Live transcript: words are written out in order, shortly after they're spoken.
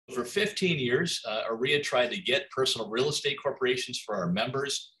for 15 years, OREA tried to get personal real estate corporations for our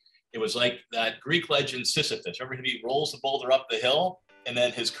members. It was like that Greek legend Sisyphus. Remember, he rolls the boulder up the hill, and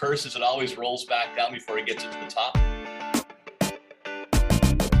then his curse is it always rolls back down before he gets it to the top.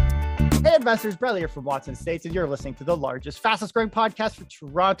 Hey investors, Bradley here from Watson Estates, and you're listening to the largest, fastest growing podcast for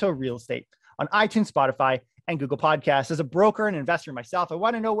Toronto real estate on iTunes, Spotify, and Google Podcasts. As a broker and investor myself, I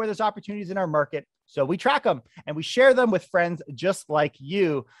want to know where there's opportunities in our market. So we track them and we share them with friends just like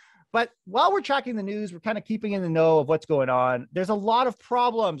you. But while we're tracking the news, we're kind of keeping in the know of what's going on. There's a lot of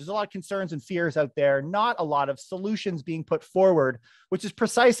problems. There's a lot of concerns and fears out there, not a lot of solutions being put forward, which is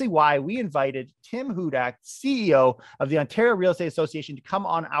precisely why we invited Tim Hudak, CEO of the Ontario Real Estate Association, to come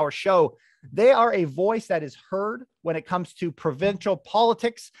on our show. They are a voice that is heard when it comes to provincial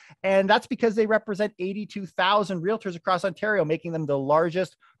politics, and that's because they represent 82,000 realtors across Ontario, making them the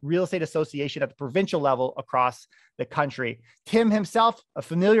largest real estate association at the provincial level across the country. Tim himself, a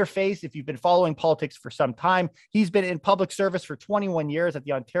familiar face if you've been following politics for some time. He's been in public service for 21 years at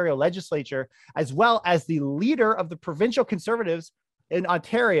the Ontario Legislature, as well as the leader of the provincial Conservatives in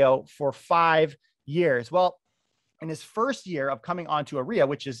Ontario for 5 years. Well, in his first year of coming on to OREA,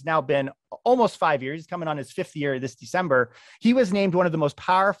 which has now been almost 5 years, he's coming on his 5th year this December, he was named one of the most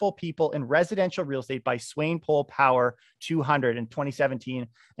powerful people in residential real estate by Swanepoel Power 200 in 2017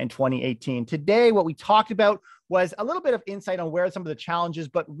 and 2018. Today, what we talked about was a little bit of insight on where some of the challenges,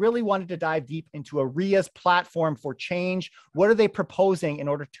 but really wanted to dive deep into OREA's platform for change. What are they proposing in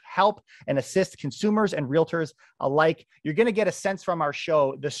order to help and assist consumers and realtors alike? You're going to get a sense from our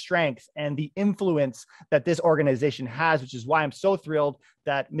show, the strength and the influence that this organization has, which is why I'm so thrilled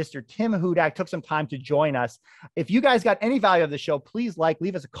that Mr. Tim Hudak took some time to join us. If you guys got any value of the show, please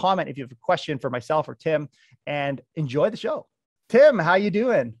leave us a comment if you have a question for myself or Tim, and enjoy the show. Tim, how you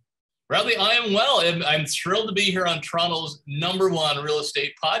doing? Bradley, I am well. I'm thrilled to be here on Toronto's #1 real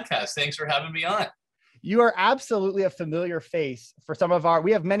estate podcast. Thanks for having me on. You are absolutely a familiar face for some of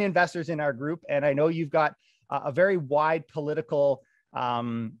we have many investors in our group, and I know you've got a very wide political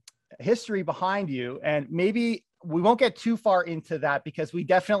history behind you. And maybe we won't get too far into that because we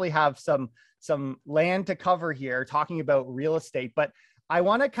definitely have some land to cover here talking about real estate. But I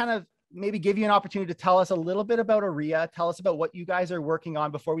want to kind of maybe give you an opportunity to tell us a little bit about OREA, tell us about what you guys are working on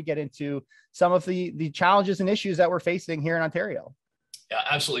before we get into some of the challenges and issues that we're facing here in Ontario. Yeah,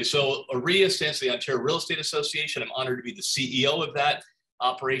 absolutely. So OREA stands for the Ontario Real Estate Association. I'm honored to be the CEO of that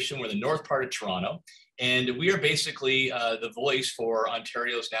operation. We're in the north part of Toronto, and we are basically the voice for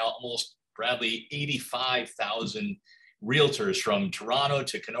Ontario's now almost, Bradley, 85,000 realtors from Toronto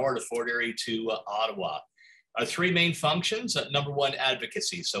to Kenora to Fort Erie to Ottawa. Our three main functions: number one,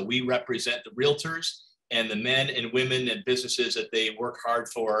 advocacy. So we represent the realtors and the men and women and businesses that they work hard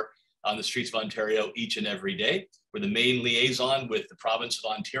for on the streets of Ontario each and every day. We're the main liaison with the province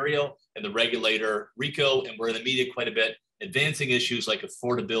of Ontario and the regulator, RECO, and we're in the media quite a bit, advancing issues like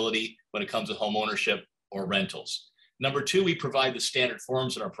affordability when it comes to home ownership or rentals. Number two, we provide the standard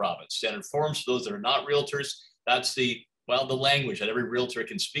forms in our province. Standard forms for those that are not realtors. That's the language that every realtor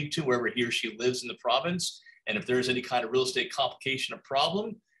can speak to wherever he or she lives in the province. And if there's any kind of real estate complication or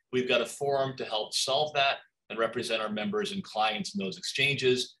problem, we've got a forum to help solve that and represent our members and clients in those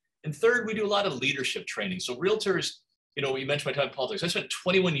exchanges. And third, we do a lot of leadership training. So realtors, you mentioned my time in politics. I spent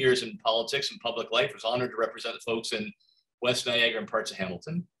 21 years in politics and public life. I was honored to represent the folks in West Niagara and parts of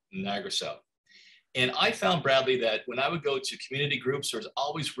Hamilton and Niagara South. And I found, Bradley, that when I would go to community groups, there was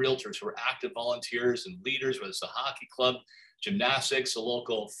always realtors who were active volunteers and leaders, whether it's a hockey club, gymnastics, a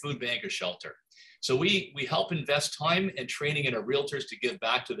local food bank, or shelter. So we help invest time and training in our realtors to give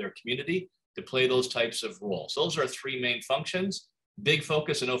back to their community to play those types of roles. So those are our three main functions. Big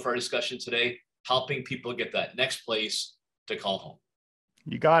focus, I know, for our discussion today, helping people get that next place to call home.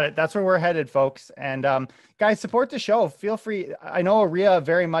 You got it. That's where we're headed, folks. And guys, support the show. Feel free. I know OREA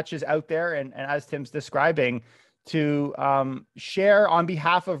very much is out there, and as Tim's describing, to share on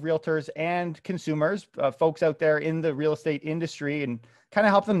behalf of realtors and consumers, folks out there in the real estate industry, and kind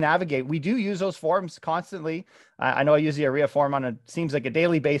of help them navigate. We do use those forums constantly. I know I use the OREA forum seems like a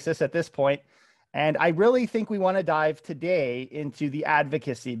daily basis at this point. And I really think we want to dive today into the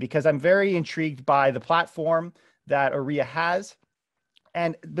advocacy because I'm very intrigued by the platform that OREA has.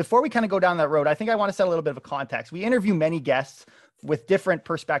 And before we kind of go down that road, I think I want to set a little bit of a context. We interview many guests with different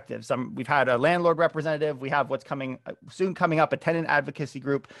perspectives. We've had a landlord representative. We have what's soon coming up, a tenant advocacy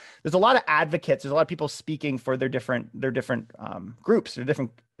group. There's a lot of advocates. There's a lot of people speaking for their different groups.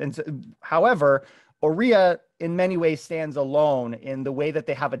 However, OREA in many ways stands alone in the way that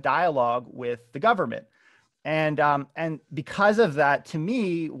they have a dialogue with the government. And because of that, to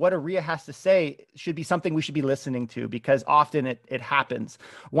me, what OREA has to say should be something we should be listening to, because often it happens.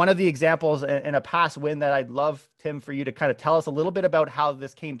 One of the examples in a past win that I'd love, Tim, for you to kind of tell us a little bit about how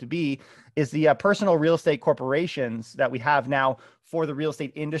this came to be is the personal real estate corporations that we have now for the real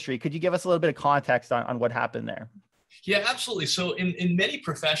estate industry. Could you give us a little bit of context on what happened there? Yeah, absolutely. So in many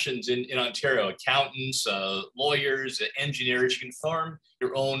professions in Ontario, accountants, lawyers, engineers, you can form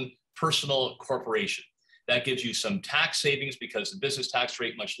your own personal corporation. That gives you some tax savings because the business tax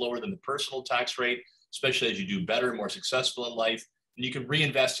rate much lower than the personal tax rate, especially as you do better, more successful in life. And you can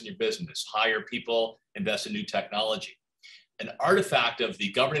reinvest in your business, hire people, invest in new technology. An artifact of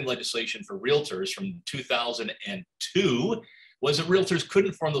the governing legislation for realtors from 2002 was that realtors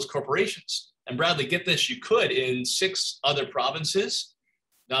couldn't form those corporations. And Bradley, get this, you could in 6 other provinces,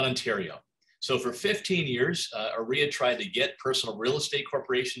 not Ontario. So for 15 years, OREA tried to get personal real estate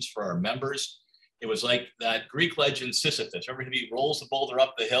corporations for our members. It was like that Greek legend Sisyphus. Remember, he rolls the boulder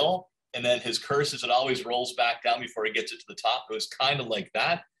up the hill, and then his curse is it always rolls back down before he gets it to the top. It was kind of like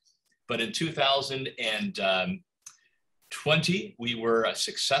that. But in 2020, we were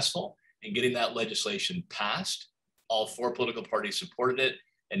successful in getting that legislation passed. All 4 political parties supported it.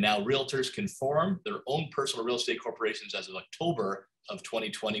 And now realtors can form their own personal real estate corporations as of October of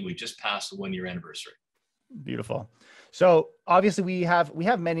 2020. We just passed the 1-year anniversary. Beautiful. So obviously we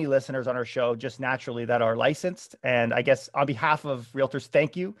have many listeners on our show just naturally that are licensed. And I guess on behalf of realtors,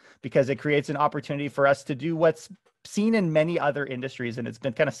 thank you, because it creates an opportunity for us to do what's seen in many other industries. And it's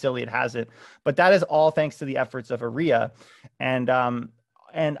been kind of silly it hasn't, but that is all thanks to the efforts of OREA. And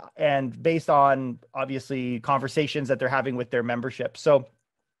based on obviously conversations that they're having with their membership. So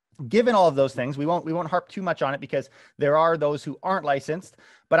given all of those things, we won't harp too much on it because there are those who aren't licensed,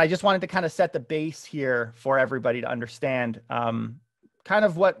 but I just wanted to kind of set the base here for everybody to understand kind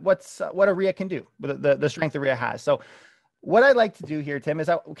of what OREA can do, the strength OREA has. So what I'd like to do here, Tim, is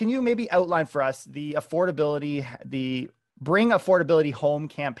can you maybe outline for us the Bring Affordability Home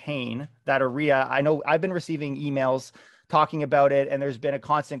campaign that OREA, I know I've been receiving emails talking about it, and there's been a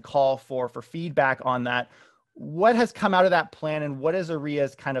constant call for feedback on that. What has come out of that plan, and what is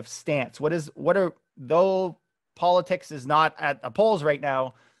OREA's kind of stance? Though politics is not at the polls right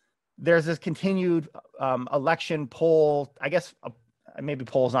now, there's this continued election poll, I guess maybe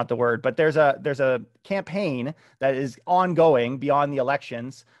poll is not the word, but there's a campaign that is ongoing beyond the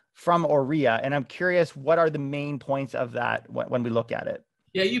elections from OREA. And I'm curious, what are the main points of that when we look at it?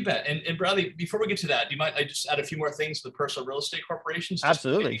 Yeah, you bet. And Bradley, before we get to that, do you mind I just add a few more things to the personal real estate corporations?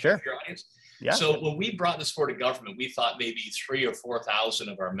 Absolutely, sure. Your audience? Yeah. So when we brought this forward to government, we thought maybe 3,000 or 4,000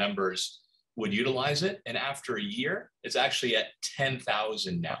 of our members would utilize it. And after a year, it's actually at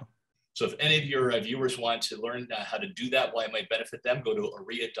 10,000 now. So if any of your viewers want to learn how to do that, why it might benefit them, go to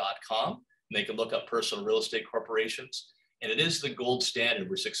OREA.com and they can look up personal real estate corporations. And it is the gold standard.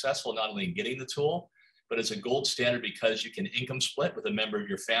 We're successful not only in getting the tool, but it's a gold standard because you can income split with a member of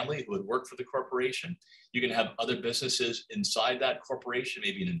your family who would work for the corporation. You can have other businesses inside that corporation,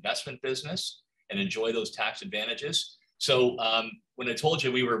 maybe an investment business, and enjoy those tax advantages. So when I told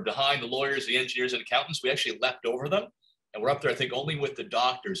you we were behind the lawyers, the engineers, and accountants, we actually leapt over them. And we're up there, I think, only with the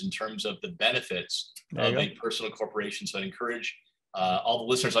doctors in terms of the benefits of a personal corporation. So I encourage all the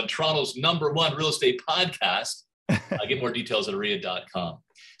listeners on Toronto's #1 real estate podcast, get more details at OREA.com.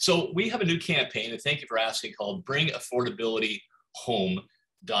 So we have a new campaign, and thank you for asking, called Bring Affordability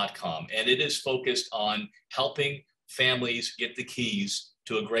Home.com. And it is focused on helping families get the keys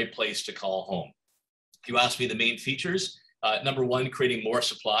to a great place to call home. If you ask me the main features, #1, creating more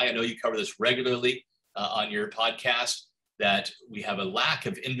supply. I know you cover this regularly on your podcast, that we have a lack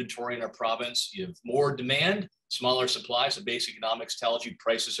of inventory in our province. You have more demand, smaller supply. So basic economics tells you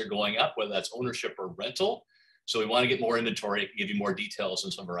prices are going up, whether that's ownership or rental. So we want to get more inventory. I can give you more details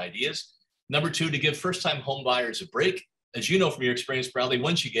on some of our ideas. #2, to give first-time home buyers a break. As you know from your experience, Bradley,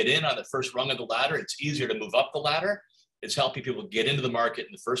 once you get in on the first rung of the ladder, it's easier to move up the ladder. It's helping people get into the market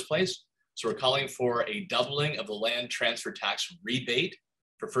in the first place. So we're calling for a doubling of the land transfer tax rebate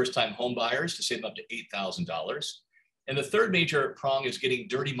for first-time home buyers to save them up to $8,000. And the third major prong is getting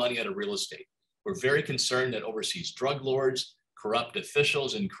dirty money out of real estate. We're very concerned that overseas drug lords, corrupt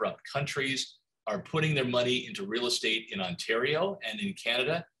officials in corrupt countries are putting their money into real estate in Ontario and in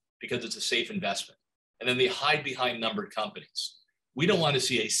Canada because it's a safe investment. And then they hide behind numbered companies. We don't want to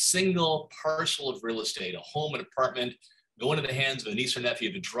see a single parcel of real estate, a home, an apartment, go into the hands of a niece or nephew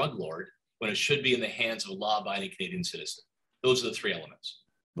of a drug lord when it should be in the hands of a law-abiding Canadian citizen. Those are the 3 elements.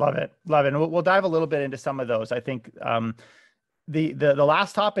 Love it. Love it. And we'll dive a little bit into some of those. I think the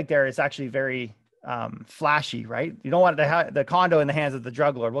last topic there is actually very flashy, right? You don't want the condo in the hands of the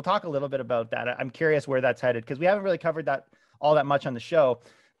drug lord. We'll talk a little bit about that. I'm curious where that's headed because we haven't really covered that all that much on the show.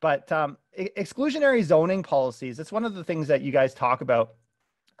 But exclusionary zoning policies, it's one of the things that you guys talk about.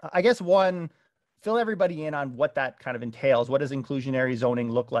 I guess fill everybody in on what that kind of entails. What does inclusionary zoning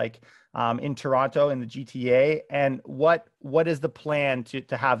look like in Toronto and the GTA, and what is the plan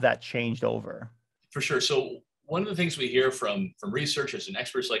to have that changed over? For sure. So one of the things we hear from researchers and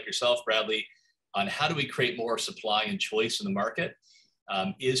experts like yourself, Bradley, on how do we create more supply and choice in the market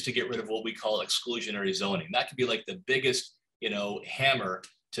is to get rid of what we call exclusionary zoning. That could be like the biggest, hammer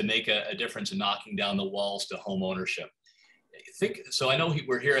to make a difference in knocking down the walls to home ownership. So I know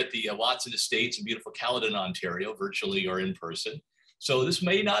we're here at the Watson Estates in beautiful Caledon, Ontario, virtually or in person. So this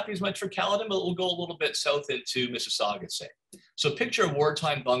may not be as much for Caledon, but we'll go a little bit south into Mississauga, say. So picture a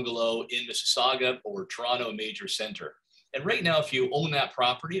wartime bungalow in Mississauga or Toronto major center. And right now, if you own that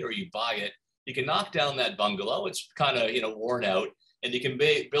property or you buy it, you can knock down that bungalow. It's kind of, worn out, and you can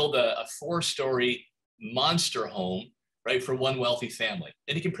build a 4-story monster home, right, for one wealthy family.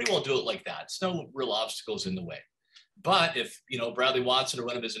 And you can pretty well do it like that. It's no real obstacles in the way. But if, Bradley Watson or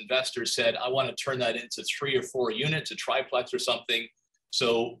one of his investors said, I want to turn that into 3 or 4 units, a triplex or something,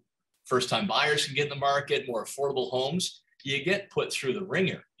 so first-time buyers can get in the market, more affordable homes, you get put through the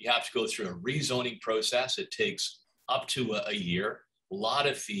ringer. You have to go through a rezoning process. It takes up to a year, a lot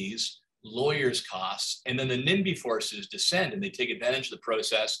of fees, lawyers' costs, and then the NIMBY forces descend and they take advantage of the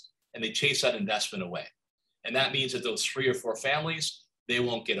process and they chase that investment away. And that means that those 3 or 4 families, they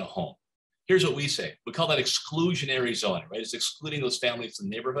won't get a home. Here's what we say. We call that exclusionary zoning, right? It's excluding those families in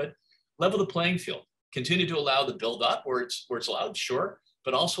the neighborhood. Level the playing field. Continue to allow the build up where it's allowed, sure,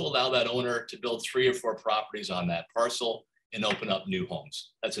 but also allow that owner to build 3 or 4 properties on that parcel and open up new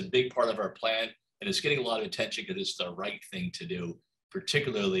homes. That's a big part of our plan, and it's getting a lot of attention because it's the right thing to do,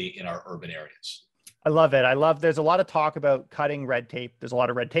 particularly in our urban areas. I love it. There's a lot of talk about cutting red tape. There's a lot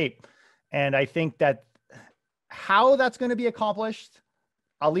of red tape. And I think that how that's going to be accomplished,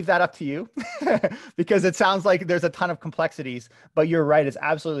 I'll leave that up to you because it sounds like there's a ton of complexities, but you're right. It's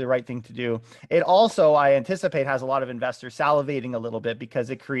absolutely the right thing to do. It also, I anticipate, has a lot of investors salivating a little bit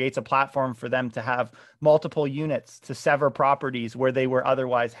because it creates a platform for them to have multiple units to sever properties where they were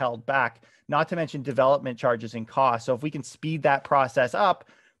otherwise held back, not to mention development charges and costs. So if we can speed that process up,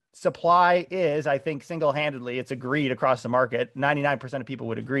 supply is, I think, single-handedly, it's agreed across the market. 99% of people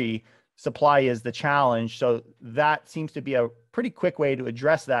would agree. Supply is the challenge. So that seems to be a pretty quick way to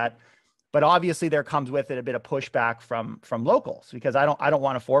address that. But obviously there comes with it a bit of pushback from locals because I don't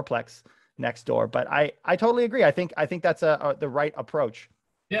want a fourplex next door. But I totally agree. I think that's the right approach.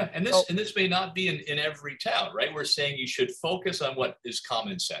 Yeah, and this may not be in every town, right? We're saying you should focus on what is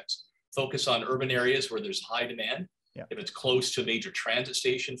common sense. Focus on urban areas where there's high demand. Yeah. If it's close to a major transit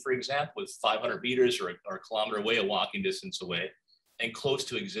station, for example, with 500 meters or a kilometer away, a walking distance away, and close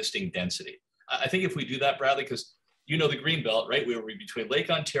to existing density. I think if we do that, Bradley, because the Greenbelt, right? We're between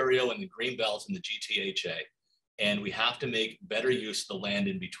Lake Ontario and the Greenbelt and the GTHA, and we have to make better use of the land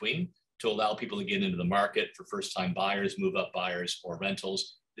in between to allow people to get into the market for first-time buyers, move-up buyers, or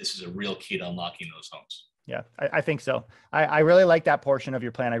rentals. This is a real key to unlocking those homes. Yeah, I think so. I really like that portion of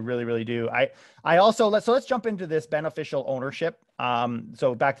your plan. I really, really do. I also, let's jump into this beneficial ownership.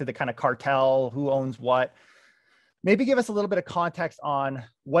 So back to the kind of cartel, who owns what. Maybe give us a little bit of context on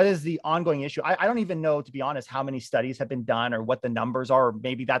what is the ongoing issue. I don't even know, to be honest, how many studies have been done or what the numbers are, or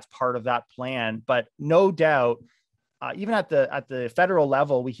maybe that's part of that plan. But no doubt, even at the federal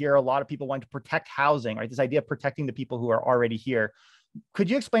level, we hear a lot of people wanting to protect housing, right? This idea of protecting the people who are already here. Could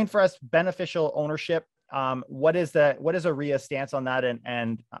you explain for us beneficial ownership? What is OREA's stance on that?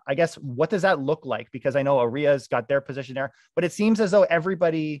 And I guess, what does that look like? Because I know OREA's got their position there, but it seems as though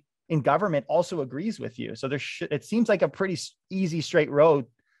everybody in government also agrees with you. So it seems like a pretty easy, straight road.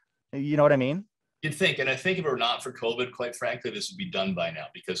 You know what I mean? You'd think, and I think if it were not for COVID, quite frankly, this would be done by now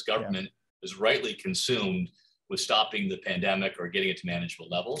because government is rightly consumed with stopping the pandemic or getting it to manageable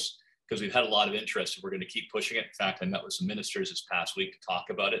levels because we've had a lot of interest and we're going to keep pushing it. In fact, I met with some ministers this past week to talk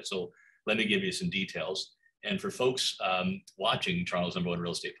about it. So let me give you some details. And for folks watching Toronto's #1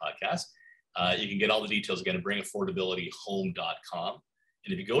 real estate podcast, you can get all the details again at bringaffordabilityhome.com.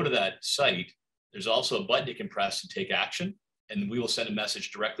 And if you go to that site, there's also a button you can press to take action. And we will send a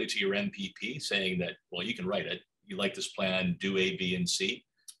message directly to your MPP saying that, well, you can write it. You like this plan, do A, B, and C.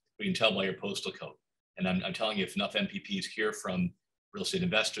 We can tell them by your postal code. And I'm telling you, if enough MPPs hear from real estate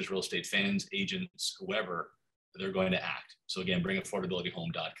investors, real estate fans, agents, whoever, they're going to act. So again,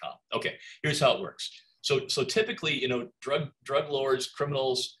 bringaffordabilityhome.com. Okay, here's how it works. So typically, drug lords,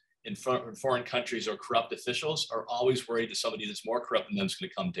 criminals, in foreign countries or corrupt officials are always worried that somebody that's more corrupt than them is going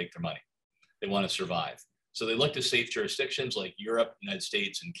to come take their money. They want to survive. So they look to safe jurisdictions like Europe, United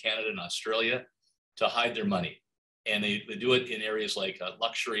States, and Canada and Australia to hide their money. And they do it in areas like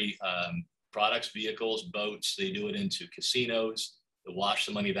luxury products, vehicles, boats. They do it into casinos. They wash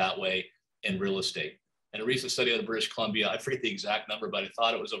the money that way, and real estate. And a recent study out of British Columbia, I forget the exact number, but I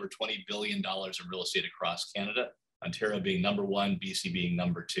thought it was over $20 billion of real estate across Canada, Ontario being number one, BC being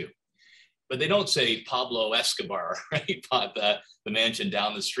number two. But they don't say Pablo Escobar, right, bought the mansion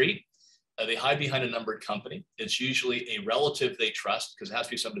down the street. They hide behind a numbered company. It's usually a relative they trust, because it has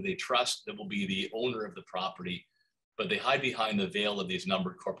to be somebody they trust that will be the owner of the property, but they hide behind the veil of these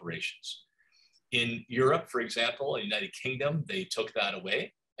numbered corporations. In Europe, for example, in the United Kingdom, they took that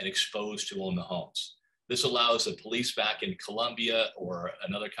away and exposed who own the homes. This allows the police back in Colombia or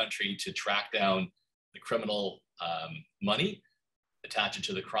another country to track down the criminal money, attach it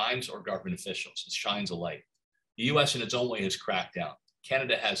to the crimes or government officials. It shines a light. The US in its own way has cracked down.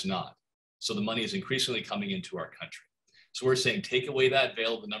 Canada has not. So the money is increasingly coming into our country. So we're saying take away that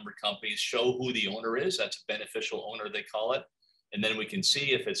veil of the numbered companies, show who the owner is. That's a beneficial owner, they call it. And then we can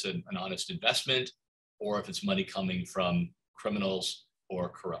see if it's an honest investment or if it's money coming from criminals or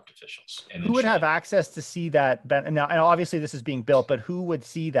corrupt officials. And who would have access to see that? Now, and obviously this is being built, but who would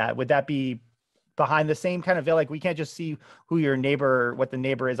see that? Would that be behind the same kind of veil? Like we can't just see who your neighbor, what the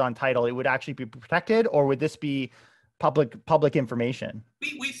neighbor is on title. It would actually be protected, or would this be public information?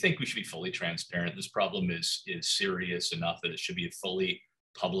 We think we should be fully transparent. This problem is serious enough that it should be a fully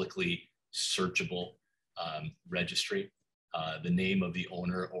publicly searchable registry, the name of the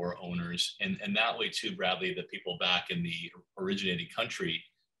owner or owners. And that way too, Bradley, the people back in the originating country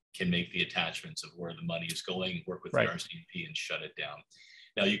can make the attachments of where the money is going, work with the RCMP and shut it down.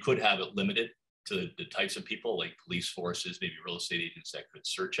 Now you could have it limited to the types of people like police forces, maybe real estate agents that could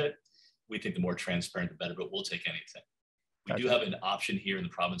search it. We think the more transparent, the better, but we'll take anything. We do have an option here in the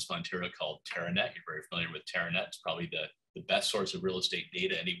province of Ontario called TerraNet. You're very familiar with TerraNet. It's probably the best source of real estate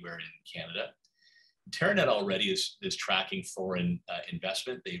data anywhere in Canada. TerraNet already is tracking foreign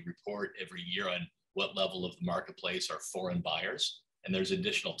investment. They report every year on what level of the marketplace are foreign buyers. And there's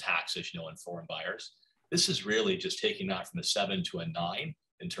additional tax, as you know, on foreign buyers. This is really just taking that from a 7 to a 9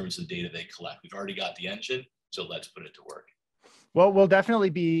 in terms of the data they collect. We've already got the engine, so let's put it to work. Well, we'll definitely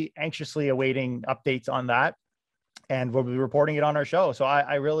be anxiously awaiting updates on that, and we'll be reporting it on our show. So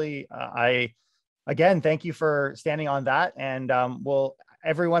I really, again, thank you for standing on that. And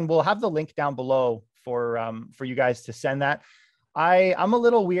everyone will have the link down below for you guys to send that. I'm a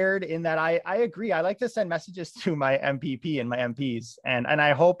little weird in that I agree. I like to send messages to my MPP and my MPs. And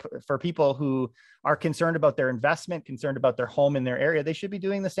I hope for people who are concerned about their investment, concerned about their home in their area, they should be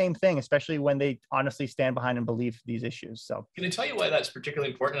doing the same thing, especially when they honestly stand behind and believe these issues. So can I tell you why that's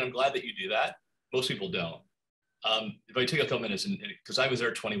particularly important? I'm glad that you do that. Most people don't. If I take a couple minutes, because I was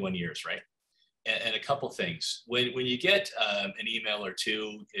there 21 years, right? And a couple things. When you get an email or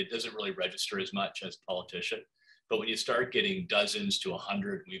two, it doesn't really register as much as a politician. But when you start getting dozens to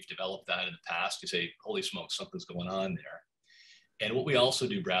 100, we've developed that in the past, you say, holy smokes, something's going on there. And what we also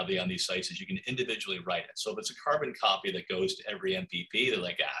do, Bradley, on these sites is you can individually write it. So if it's a carbon copy that goes to every MPP, they're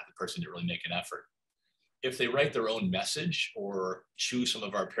like, the person didn't really make an effort. If they write their own message or choose some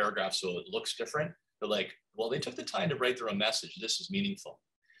of our paragraphs so it looks different, they're like, well, they took the time to write their own message. This is meaningful.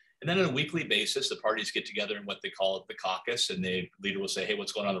 And then on a weekly basis, the parties get together in what they call the caucus, and the leader will say, hey,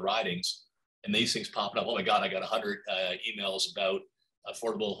 what's going on in the ridings? And these things popping up. Oh my God, I got 100 emails about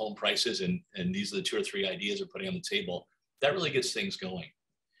affordable home prices, and these are the 2 or 3 ideas we're putting on the table. That really gets things going.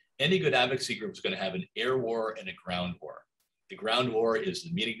 Any good advocacy group is going to have an air war and a ground war. The ground war is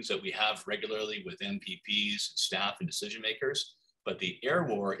the meetings that we have regularly with MPPs, staff, and decision makers. But the air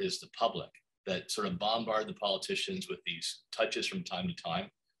war is the public that sort of bombard the politicians with these touches from time to time.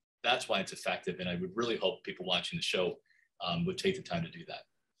 That's why it's effective. And I would really hope people watching the show would take the time to do that.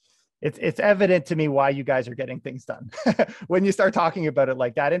 It's evident to me why you guys are getting things done when you start talking about it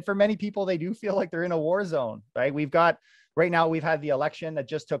like that. And for many people, they do feel like they're in a war zone, right? Right now we've had the election that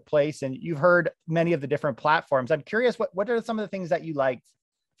just took place, and you've heard many of the different platforms. I'm curious, what are some of the things that you liked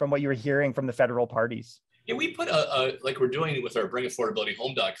from what you were hearing from the federal parties? Yeah, we put like we're doing with our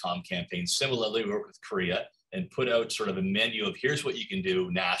bringaffordabilityhome.com campaign. Similarly, we work with Korea and put out sort of a menu of here's what you can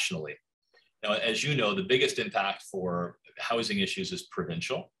do nationally. Now, as you know, the biggest impact for housing issues is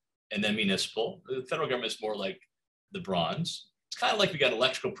provincial and then municipal. The federal government is more like the bronze. It's kind of like we got an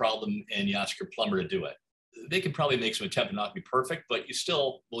electrical problem and you ask your plumber to do it. They can probably make some attempt to not be perfect, but you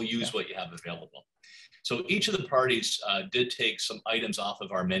still will use what you have available. So each of the parties did take some items off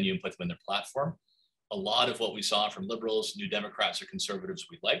of our menu and put them in their platform. A lot of what we saw from Liberals, New Democrats, or Conservatives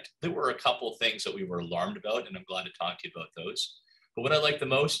we liked. There were a couple of things that we were alarmed about, and I'm glad to talk to you about those. But what I like the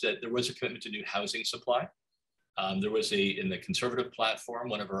most, that there was a commitment to new housing supply. There was in the Conservative platform,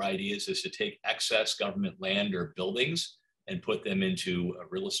 one of our ideas is to take excess government land or buildings and put them into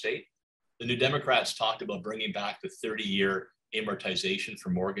real estate. The New Democrats talked about bringing back the 30-year amortization for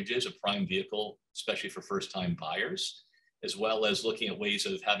mortgages, a prime vehicle, especially for first-time buyers, as well as looking at ways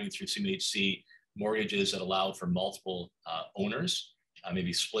of having through CMHC mortgages that allow for multiple owners,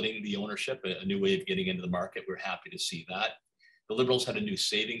 maybe splitting the ownership, a new way of getting into the market. We're happy to see that. The Liberals had a new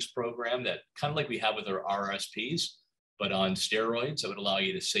savings program that kind of like we have with our RRSPs, but on steroids that would allow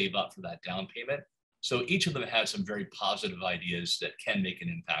you to save up for that down payment. So each of them has some very positive ideas that can make an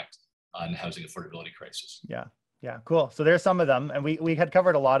impact on the housing affordability crisis. Yeah. Yeah, cool. So there's some of them, and we had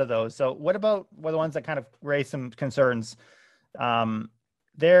covered a lot of those. So what about the ones that kind of raise some concerns?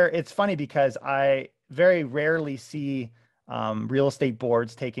 It's funny because I very rarely see real estate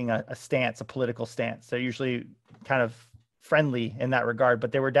boards taking a stance, a political stance. They're usually kind of friendly in that regard,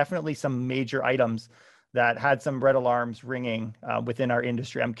 but there were definitely some major items that had some red alarms ringing within our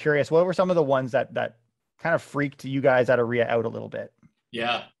industry. I'm curious, what were some of the ones that kind of freaked you guys at OREA out a little bit?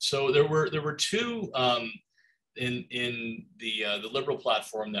 Yeah, so there were two in the Liberal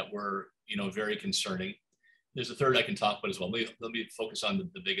platform that were very concerning. There's a third I can talk about as well. Let me focus on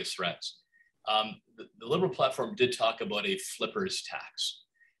the biggest threats. The Liberal platform did talk about a flippers tax.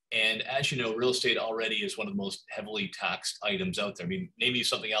 And as you know, real estate already is one of the most heavily taxed items out there. I mean, name me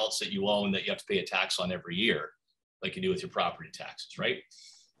something else that you own that you have to pay a tax on every year, like you do with your property taxes, right?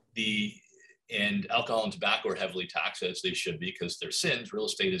 And alcohol and tobacco are heavily taxed, as they should be, because they're sins. Real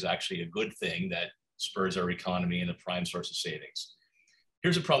estate is actually a good thing that spurs our economy and a prime source of savings.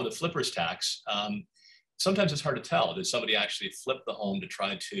 Here's a problem with the flippers tax. Sometimes it's hard to tell. Did somebody actually flip the home to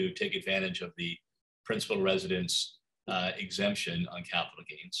try to take advantage of the principal residence exemption on capital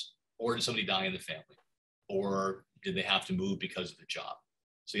gains? Or did somebody die in the family? Or did they have to move because of the job?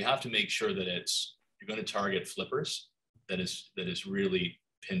 So you have to make sure that you're going to target flippers that is really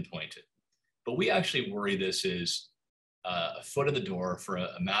pinpointed. But we actually worry this is a foot in the door for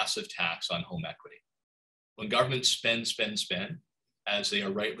a massive tax on home equity. When governments spend, as they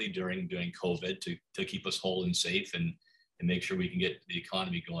are rightly doing COVID to keep us whole and safe and make sure we can get the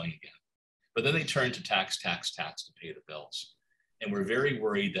economy going again. But then they turn to tax to pay the bills. And we're very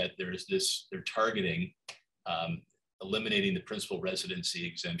worried that they're targeting eliminating the principal residency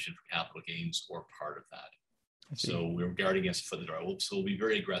exemption for capital gains or part of that. So we're guarding against the foot in the door. So we'll be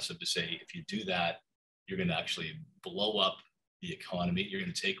very aggressive to say, if you do that, you're going to actually blow up the economy. You're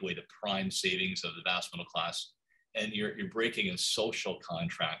going to take away the prime savings of the vast middle class. And you're breaking a social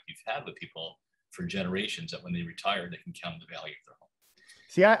contract you've had with people for generations, that when they retire, they can count the value of their home.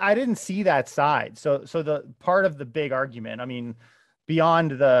 See, I didn't see that side. So the part of the big argument, I mean,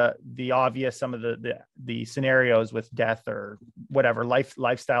 beyond the obvious, some of the scenarios with death or whatever,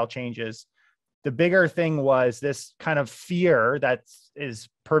 lifestyle changes, the bigger thing was this kind of fear that is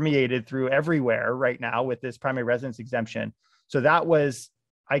permeated through everywhere right now with this primary residence exemption. So that was,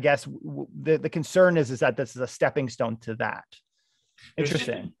 I guess, the concern is that this is a stepping stone to that.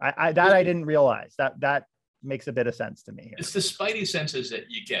 Interesting. I didn't realize that makes a bit of sense to me here. It's the spidey senses that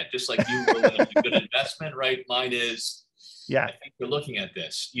you get, just like you will in a good investment, right? Mine is, yeah. I think we're looking at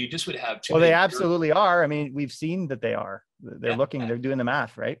this. You just would have Well, they absolutely are. I mean, we've seen that they are. They're looking, they're doing the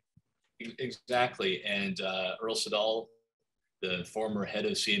math, right? Exactly. And Earl Siddall, the former head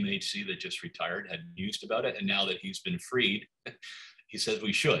of CMHC that just retired, had mused about it. And now that he's been freed, he says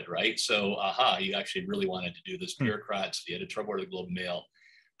we should, right? So, you actually really wanted to do this. Bureaucrats, the editorial board of the Globe and Mail.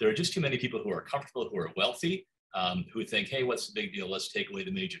 There are just too many people who are comfortable, who are wealthy, who think, hey, what's the big deal? Let's take away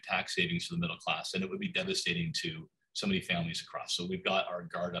the major tax savings for the middle class. And it would be devastating to so many families across. So we've got our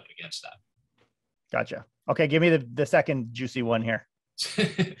guard up against that. Gotcha. Okay, give me the second juicy one here.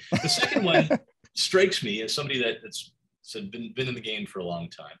 The second one strikes me as somebody that's been in the game for a long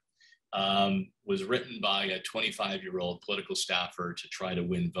time. Was written by a 25-year-old political staffer to try to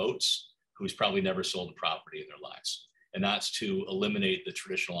win votes, who's probably never sold a property in their lives. And that's to eliminate the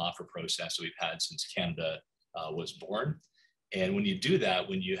traditional offer process that we've had since Canada was born. And when you do that,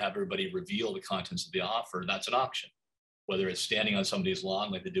 when you have everybody reveal the contents of the offer, that's an auction. Whether it's standing on somebody's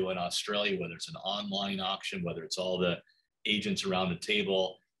lawn like they do in Australia, whether it's an online auction, whether it's all the agents around the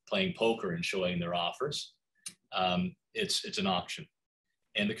table playing poker and showing their offers, it's an auction.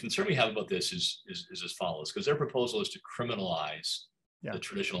 And the concern we have about this is as follows, because their proposal is to criminalize the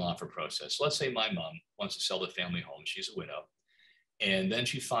traditional offer process. So let's say my mom wants to sell the family home. She's a widow. And then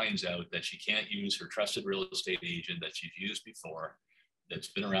she finds out that she can't use her trusted real estate agent that she's used before, that's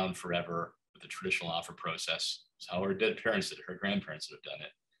been around forever with the traditional offer process. It's how her dead parents did it, her grandparents would have done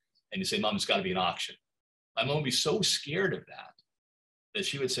it. And you say, Mom, it's got to be an auction. My mom would be so scared of that that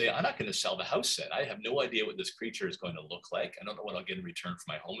she would say, I'm not going to sell the house set. I have no idea what this creature is going to look like. I don't know what I'll get in return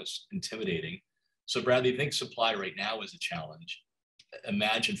for my home. It's intimidating. So Bradley, I think supply right now is a challenge.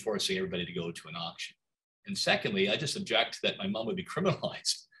 Imagine forcing everybody to go to an auction. And secondly, I just object that my mom would be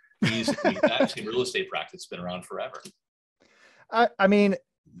criminalized. The exact same real estate practice has been around forever. I mean,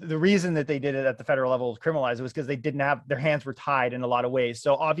 the reason that they did it at the federal level was criminalized was because they didn't have, their hands were tied in a lot of ways.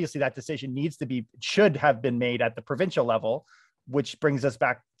 So obviously that decision should have been made at the provincial level, which brings us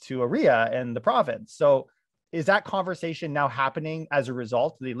back to OREA and the province. So is that conversation now happening as a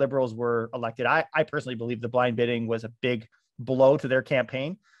result? The Liberals were elected. I personally believe the blind bidding was a big blow to their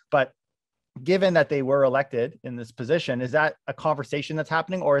campaign, but given that they were elected in this position, is that a conversation that's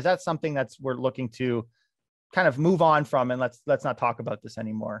happening, or is that something we're looking to kind of move on from and let's not talk about this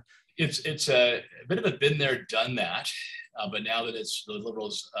anymore? It's a bit of a been there, done that. But now that it's the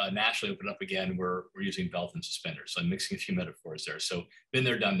Liberals nationally open up again, we're using belt and suspenders. So I'm mixing a few metaphors there. So been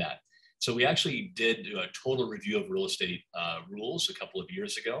there, done that. So we actually did do a total review of real estate rules a couple of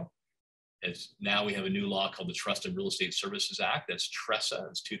years ago. Now we have a new law called the Trust and Real Estate Services Act. That's TRESA.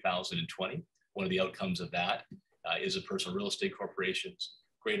 It's 2020. One of the outcomes of that is a personal real estate corporations,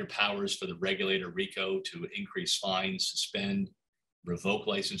 greater powers for the regulator, RICO, to increase fines, suspend, revoke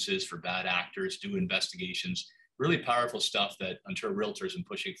licenses for bad actors, do investigations. Really powerful stuff that Ontario Realtors have been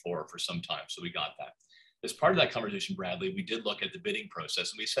pushing for some time. So we got that. As part of that conversation, Bradley, we did look at the bidding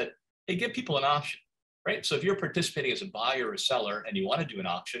process and we said, hey, give people an option, right? So if you're participating as a buyer or a seller and you want to do an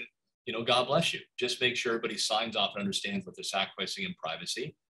auction, God bless you. Just make sure everybody signs off and understands what they're sacrificing in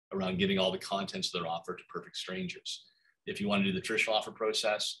privacy around giving all the contents of their offer to perfect strangers. If you want to do the traditional offer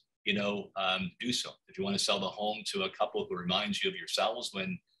process, do so. If you want to sell the home to a couple who reminds you of yourselves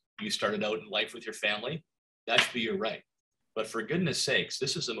when you started out in life with your family, that should be your right. But for goodness sakes,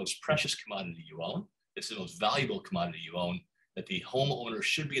 this is the most precious commodity you own. It's the most valuable commodity you own, that the homeowner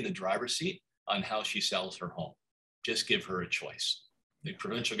should be in the driver's seat on how she sells her home. Just give her a choice. The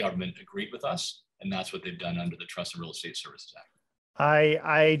provincial government agreed with us, and that's what they've done under the Trust and Real Estate Services Act.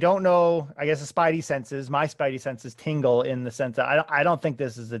 I don't know. I guess my spidey senses tingle in the sense that I don't think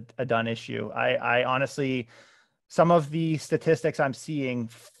this is a done issue. I honestly, some of the statistics I'm seeing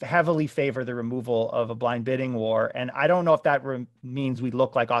heavily favor the removal of a blind bidding war. And I don't know if that means we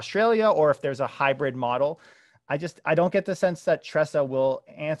look like Australia or if there's a hybrid model. I don't get the sense that TRESA will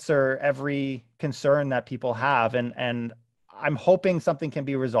answer every concern that people have. And I'm hoping something can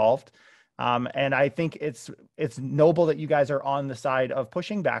be resolved. And I think it's noble that you guys are on the side of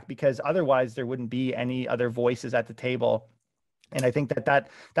pushing back, because otherwise there wouldn't be any other voices at the table. And I think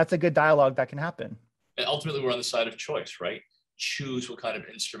that's a good dialogue that can happen. And ultimately, we're on the side of choice, right? Choose what kind of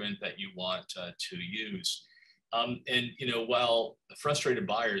instrument that you want to use. While the frustrated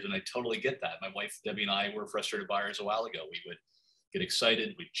buyers, and I totally get that. My wife, Debbie, and I were frustrated buyers a while ago. We would get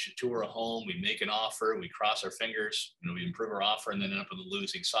excited, we'd tour a home, we'd make an offer, we cross our fingers, we improve our offer, and then end up on the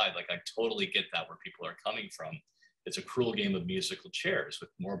losing side. Like, I totally get that, where people are coming from. It's a cruel game of musical chairs with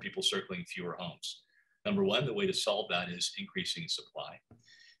more people circling fewer homes. Number one, the way to solve that is increasing supply.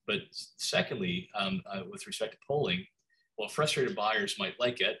 But secondly, with respect to polling, while frustrated buyers might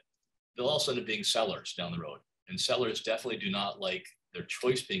like it, they'll also end up being sellers down the road. And sellers definitely do not like their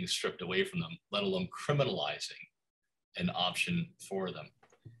choice being stripped away from them, let alone criminalizing an option for them.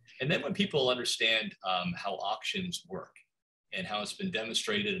 And then when people understand how auctions work and how it's been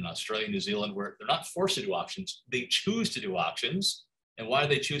demonstrated in Australia and New Zealand, where they're not forced to do auctions, they choose to do auctions. And why do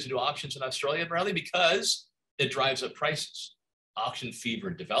they choose to do auctions in Australia, Bradley? Because it drives up prices. Auction fever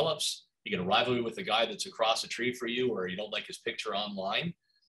develops. You get a rivalry with the guy that's across the tree for you, or you don't like his picture online.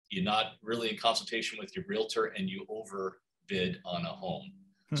 You're not really in consultation with your realtor, and you overbid on a home.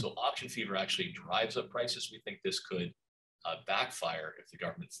 So auction fever actually drives up prices. We think this could backfire if the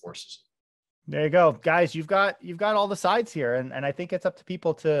government forces it. There you go, guys. You've got all the sides here, and I think it's up to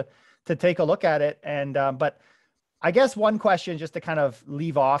people to take a look at it. And but I guess one question just to kind of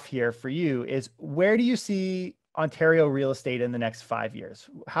leave off here for you is, where do you see Ontario real estate in the next 5 years?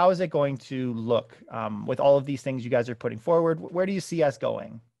 How is it going to look with all of these things you guys are putting forward? Where do you see us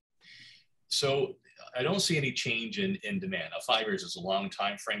going? So I don't see any change in demand. Now, 5 years is a long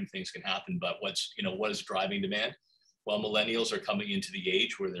time frame. Things can happen, but what is driving demand? Well, millennials are coming into the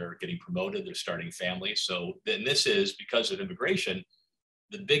age where they're getting promoted, they're starting families. So then this is, because of immigration,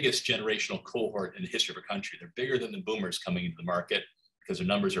 the biggest generational cohort in the history of our country. They're bigger than the boomers coming into the market because their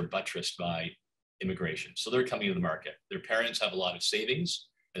numbers are buttressed by immigration. So they're coming into the market. Their parents have a lot of savings.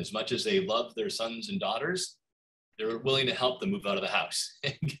 As much as they love their sons and daughters, they're willing to help them move out of the house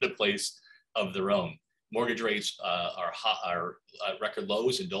and get a place of their own. Mortgage rates are at record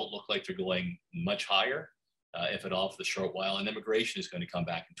lows and don't look like they're going much higher. if at all, for the short while. And immigration is going to come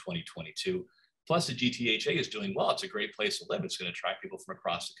back in 2022. Plus, the GTHA is doing well. It's a great place to live. It's going to attract people from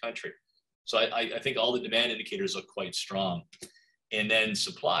across the country. So I think all the demand indicators look quite strong. And then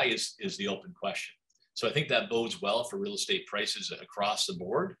supply is the open question. So I think that bodes well for real estate prices across the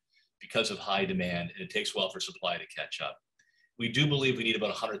board because of high demand, and it takes well for supply to catch up. We do believe we need about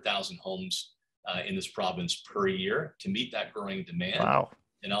 100,000 homes in this province per year to meet that growing demand. Wow.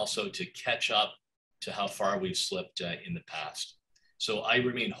 And also to catch up to how far we've slipped in the past. So I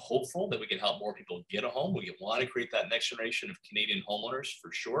remain hopeful that we can help more people get a home. We want to create that next generation of Canadian homeowners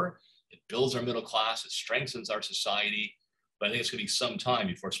for sure. It builds our middle class, it strengthens our society, but I think it's going to be some time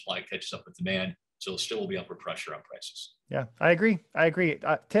before supply catches up with demand. So still will be upward pressure on prices. Yeah, I agree.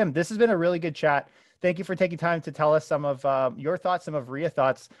 Tim, this has been a really good chat. Thank you for taking time to tell us some of your thoughts, some of REA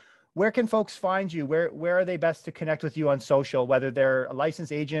thoughts. Where can folks find you? Where are they best to connect with you on social, whether they're a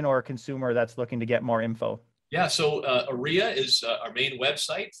licensed agent or a consumer that's looking to get more info? Yeah, so OREA is our main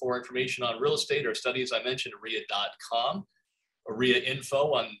website for information on real estate or studies. I mentioned OREA.com. OREA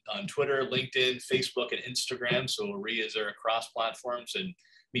info on Twitter, LinkedIn, Facebook, and Instagram. So OREA is there across platforms. And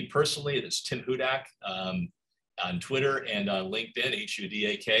me personally, it's Tim Hudak on Twitter and on LinkedIn,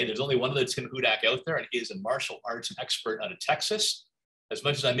 Hudak. There's only one other Tim Hudak out there, and he is a martial arts expert out of Texas. As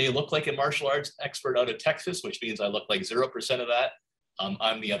much as I may look like a martial arts expert out of Texas, which means I look like 0% of that,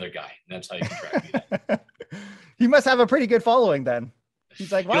 I'm the other guy. And that's how you can track me. He must have a pretty good following then.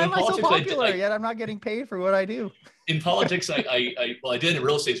 He's like, why am I so popular yet I'm not getting paid for what I do? In politics, I did in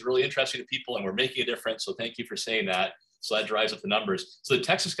real estate. It's really interesting to people, and we're making a difference. So thank you for saying that. So that drives up the numbers. So the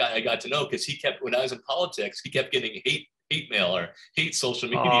Texas guy I got to know because when I was in politics, he kept getting hate mail or hate social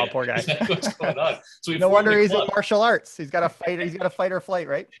media. Oh, poor guy. What's going on? So no wonder he's in martial arts. He's got a fight or flight,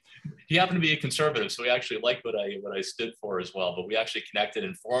 right? He happened to be a conservative, so he actually liked what I stood for as well. But we actually connected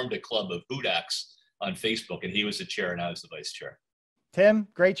and formed a club of Hudaks on Facebook, and he was the chair and I was the vice chair. Tim,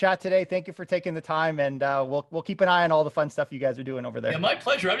 great chat today. Thank you for taking the time, and we'll keep an eye on all the fun stuff you guys are doing over there. Yeah, my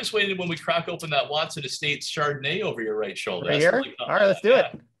pleasure. I'm just waiting when we crack open that Watson Estates Chardonnay over your right shoulder. Right here? All right, let's do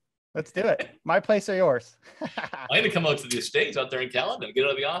it. Let's do it. My place or yours? I'm going to come out to the Estates out there in Caledon and get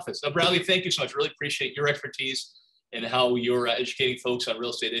out of the office. No, Bradley, thank you so much. Really appreciate your expertise and how you're educating folks on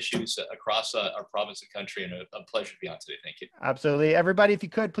real estate issues across our province and country. And a pleasure to be on today. Thank you. Absolutely. Everybody, if you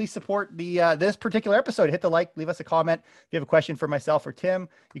could, please support this particular episode. Hit the like, leave us a comment. If you have a question for myself or Tim,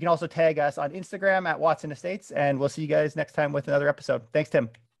 you can also tag us on Instagram at Watson Estates. And we'll see you guys next time with another episode. Thanks, Tim.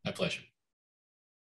 My pleasure.